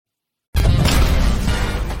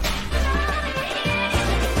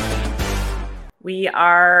We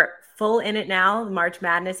are full in it now. March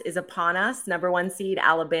Madness is upon us. Number 1 seed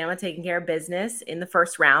Alabama taking care of business in the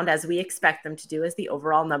first round, as we expect them to do as the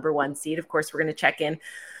overall number 1 seed. Of course, we're going to check in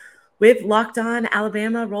with Locked On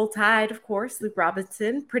Alabama, Roll Tide, of course, Luke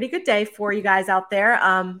Robinson. Pretty good day for you guys out there.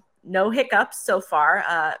 No hiccups so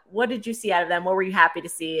far. What did you see out of them? What were you happy to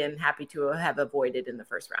see and happy to have avoided in the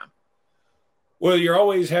first round? Well, you're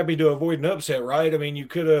always happy to avoid an upset, right? I mean, you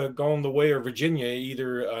could have gone the way of Virginia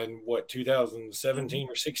either in 2017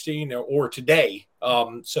 or 16 or today.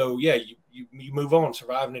 So yeah, you move on,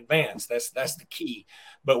 survive and advance. That's the key.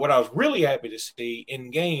 But what I was really happy to see in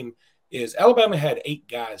game is Alabama had 8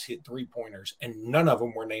 guys hit 3-pointers, and none of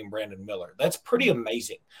them were named Brandon Miller. That's pretty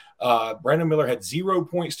amazing. Brandon Miller had 0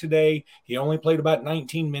 points today. He only played about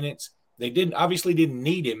 19 minutes. They obviously didn't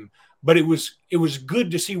need him. But it was good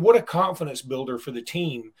to see what a confidence builder for the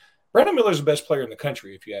team. Brandon Miller is the best player in the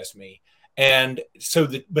country, if you ask me. And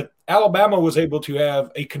so, but Alabama was able to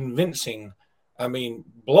have a convincing,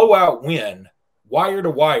 blowout win, wire to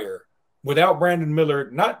wire, without Brandon Miller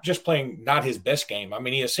not just playing not his best game. I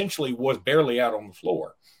mean, he essentially was barely out on the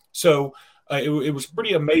floor. So it was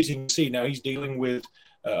pretty amazing to see. Now he's dealing with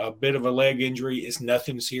a bit of a leg injury. It's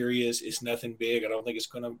nothing serious. It's nothing big. I don't think it's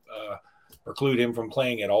going to preclude him from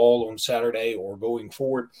playing at all on Saturday or going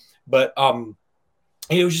forward. But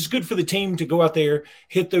it was just good for the team to go out there,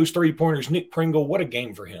 hit those 3-pointers. Nick Pringle, what a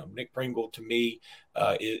game for him. Nick Pringle, to me,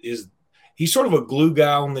 he's sort of a glue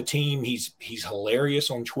guy on the team. He's hilarious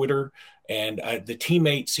on Twitter, and the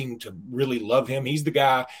teammates seem to really love him. He's the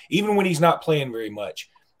guy, even when he's not playing very much.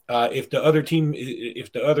 If the other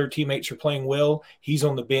teammates are playing well, he's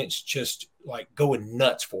on the bench just like going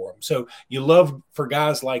nuts for them. So you love for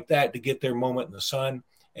guys like that to get their moment in the sun,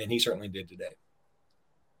 and he certainly did today.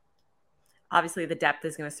 Obviously, the depth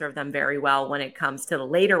is going to serve them very well when it comes to the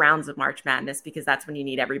later rounds of March Madness, because that's when you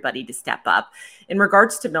need everybody to step up. In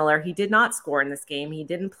regards to Miller, he did not score in this game. He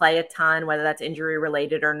didn't play a ton, whether that's injury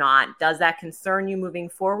related or not. Does that concern you moving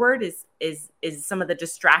forward? Is some of the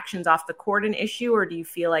distractions off the court an issue, or do you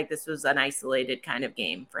feel like this was an isolated kind of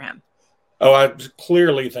game for him? Oh, I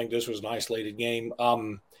clearly think this was an isolated game.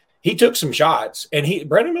 He took some shots, and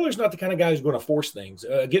Brandon Miller's not the kind of guy who's going to force things.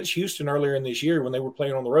 Against Houston earlier in this year when they were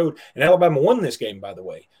playing on the road, and Alabama won this game, by the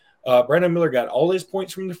way. Brandon Miller got all his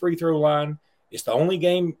points from the free throw line. It's the only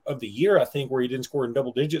game of the year, I think, where he didn't score in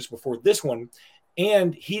double digits before this one.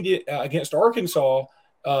 And he did against Arkansas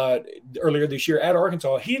earlier this year at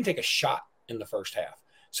Arkansas. He didn't take a shot in the first half.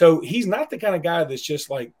 So he's not the kind of guy that's just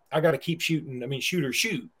like, I got to keep shooting. I mean, shoot or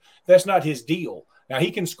shoot. That's not his deal. Now, he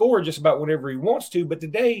can score just about whenever he wants to, but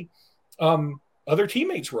today other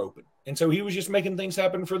teammates were open. And so he was just making things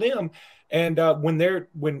happen for them. And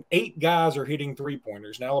when 8 guys are hitting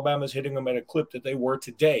 3-pointers, and Alabama's hitting them at a clip that they were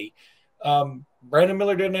today, Brandon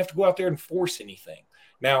Miller didn't have to go out there and force anything.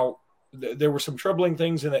 Now, there were some troubling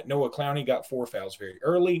things in that Noah Clowney got 4 fouls very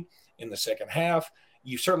early in the second half.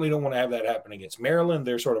 You certainly don't want to have that happen against Maryland.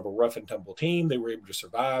 They're sort of a rough and tumble team. They were able to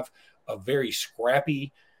survive a very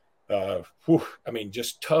scrappy,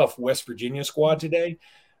 just tough West Virginia squad today.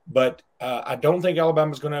 But I don't think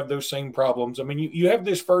Alabama's going to have those same problems. I mean, you have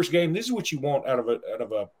this first game. This is what you want out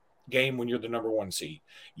of a game when you're the number 1 seed.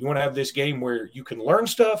 You want to have this game where you can learn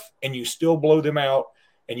stuff and you still blow them out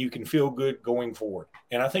and you can feel good going forward.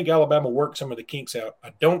 And I think Alabama worked some of the kinks out.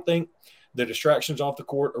 I don't think the distractions off the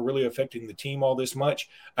court are really affecting the team all this much.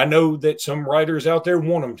 I know that some writers out there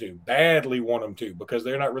want them to, badly want them to, because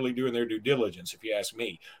they're not really doing their due diligence, if you ask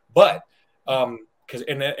me. But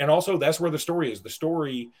and also that's where the story is. The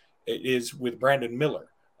story is with Brandon Miller.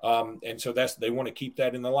 And so they want to keep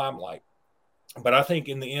that in the limelight. But I think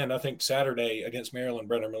in the end, Saturday against Maryland,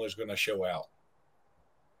 Brandon Miller is going to show out.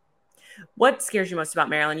 What scares you most about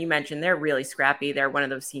Maryland? You mentioned they're really scrappy. They're one of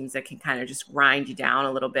those teams that can kind of just grind you down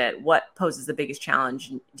a little bit. What poses the biggest challenge,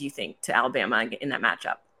 do you think, to Alabama in that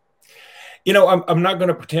matchup? You know, I'm not going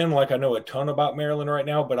to pretend like I know a ton about Maryland right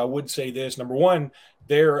now, but I would say this. Number one,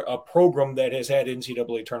 they're a program that has had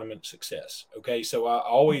NCAA tournament success. Okay, so I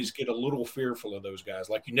always get a little fearful of those guys.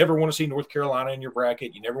 Like, you never want to see North Carolina in your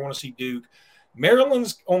bracket. You never want to see Duke.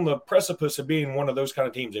 Maryland's on the precipice of being one of those kind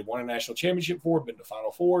of teams. They've won a national championship been to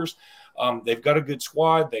Final Fours. They've got a good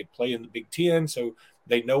squad. They play in the Big Ten, so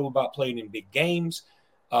they know about playing in big games.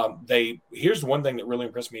 Here's the one thing that really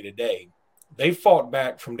impressed me today. They fought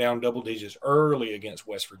back from down double digits early against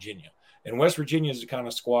West Virginia. And West Virginia is the kind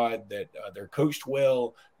of squad that they're coached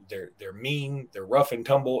well, they're mean, they're rough and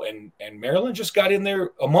tumble, and Maryland just got in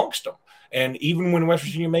there amongst them. And even when West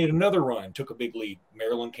Virginia made another run, took a big lead,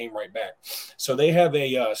 Maryland came right back. So they have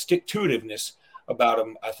a stick-to-itiveness about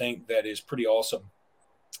them, I think, that is pretty awesome.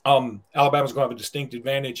 Alabama's going to have a distinct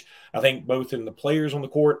advantage, I think, both in the players on the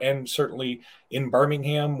court and certainly in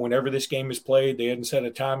Birmingham. Whenever this game is played, they hadn't set a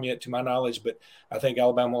time yet, to my knowledge, but I think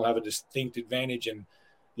Alabama will have a distinct advantage. And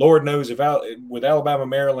Lord knows if with Alabama,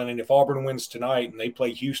 Maryland, and if Auburn wins tonight and they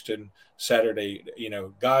play Houston Saturday,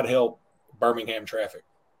 God help Birmingham traffic.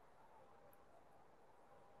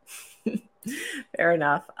 Fair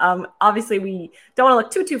enough. Obviously, we don't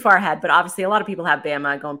want to look too far ahead, but obviously a lot of people have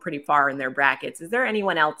Bama going pretty far in their brackets. Is there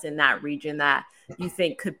anyone else in that region that you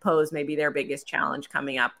think could pose maybe their biggest challenge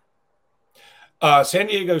coming up? San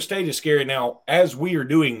Diego State is scary. Now, as we are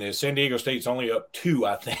doing this, San Diego State's only up 2,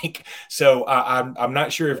 I think. So I'm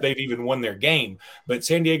not sure if they've even won their game. But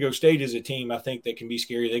San Diego State is a team I think that can be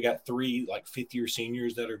scary. They got 3 fifth-year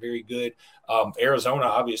seniors that are very good. Arizona,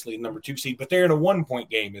 obviously, number 2 seed, but they're in a 1-point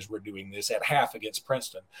game as we're doing this at half against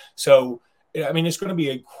Princeton. So, I mean, it's going to be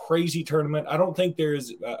a crazy tournament. I don't think there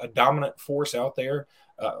is a dominant force out there.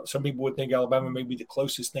 Some people would think Alabama may be the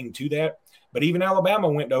closest thing to that. But even Alabama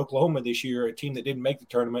went to Oklahoma this year, a team that didn't make the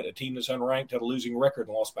tournament, a team that's unranked, had a losing record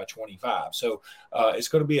and lost by 25. So it's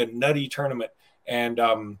going to be a nutty tournament. And,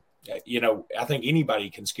 I think anybody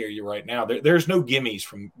can scare you right now. There's no gimmies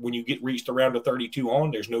from when you get reached around to 32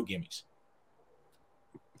 on. There's no gimmies.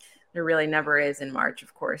 There really never is in March,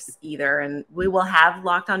 of course, either. And we will have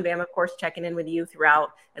Locked on Bama, of course, checking in with you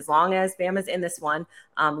throughout as long as Bama's in this one.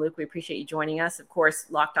 Luke, we appreciate you joining us. Of course,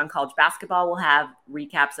 Locked on College Basketball will have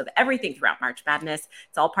recaps of everything throughout March Madness.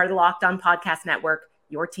 It's all part of the Locked on Podcast Network,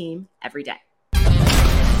 your team every day.